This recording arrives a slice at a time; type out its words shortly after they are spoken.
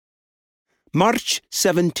March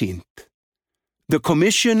 17th. The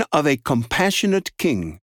commission of a compassionate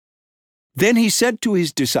king. Then he said to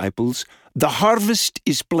his disciples, "The harvest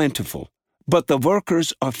is plentiful, but the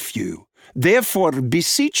workers are few. Therefore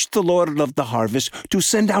beseech the Lord of the harvest to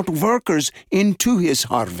send out workers into his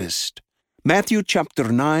harvest." Matthew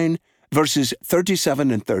chapter 9, verses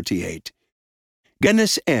 37 and 38.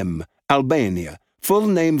 Guinness M., Albania, full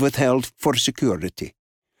name withheld for security.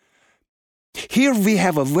 Here we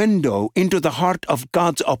have a window into the heart of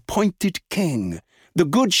God's appointed King, the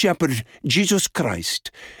Good Shepherd, Jesus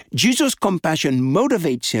Christ. Jesus' compassion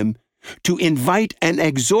motivates him to invite and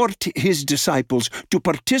exhort his disciples to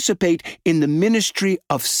participate in the ministry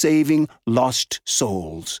of saving lost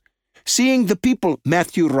souls. Seeing the people,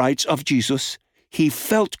 Matthew writes of Jesus, he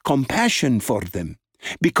felt compassion for them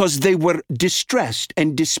because they were distressed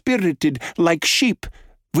and dispirited like sheep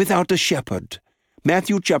without a shepherd.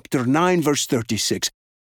 Matthew chapter 9, verse 36.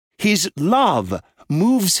 His love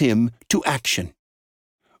moves him to action.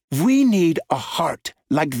 We need a heart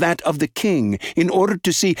like that of the King in order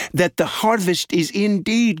to see that the harvest is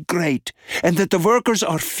indeed great and that the workers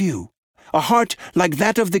are few. A heart like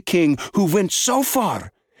that of the King who went so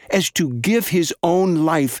far as to give his own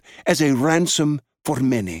life as a ransom for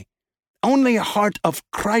many. Only a heart of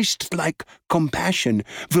Christ-like compassion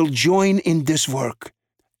will join in this work.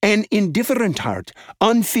 An indifferent heart,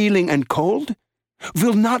 unfeeling and cold,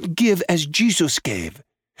 will not give as Jesus gave,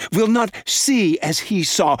 will not see as he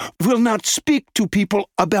saw, will not speak to people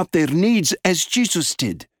about their needs as Jesus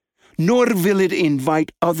did, nor will it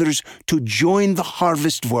invite others to join the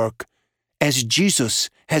harvest work as Jesus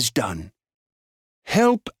has done.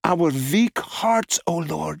 Help our weak hearts, O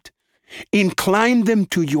Lord. Incline them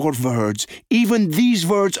to your words, even these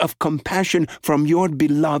words of compassion from your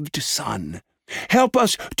beloved Son. Help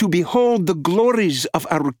us to behold the glories of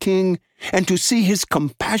our King and to see his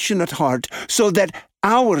compassionate heart so that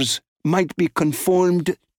ours might be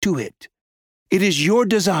conformed to it. It is your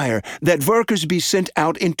desire that workers be sent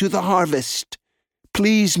out into the harvest.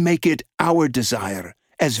 Please make it our desire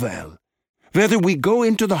as well. Whether we go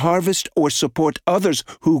into the harvest or support others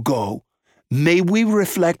who go, may we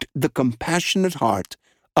reflect the compassionate heart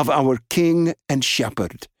of our King and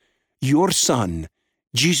Shepherd, your Son,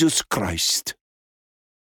 Jesus Christ.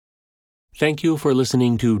 Thank you for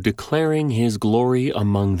listening to Declaring His Glory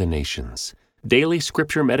Among the Nations, daily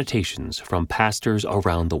scripture meditations from pastors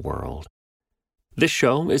around the world. This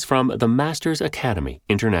show is from the Masters Academy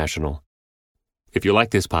International. If you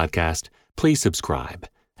like this podcast, please subscribe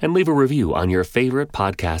and leave a review on your favorite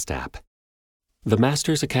podcast app. The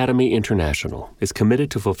Masters Academy International is committed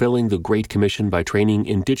to fulfilling the Great Commission by training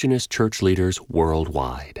Indigenous church leaders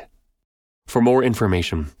worldwide. For more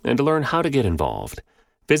information and to learn how to get involved,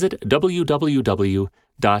 visit www.tmai.org.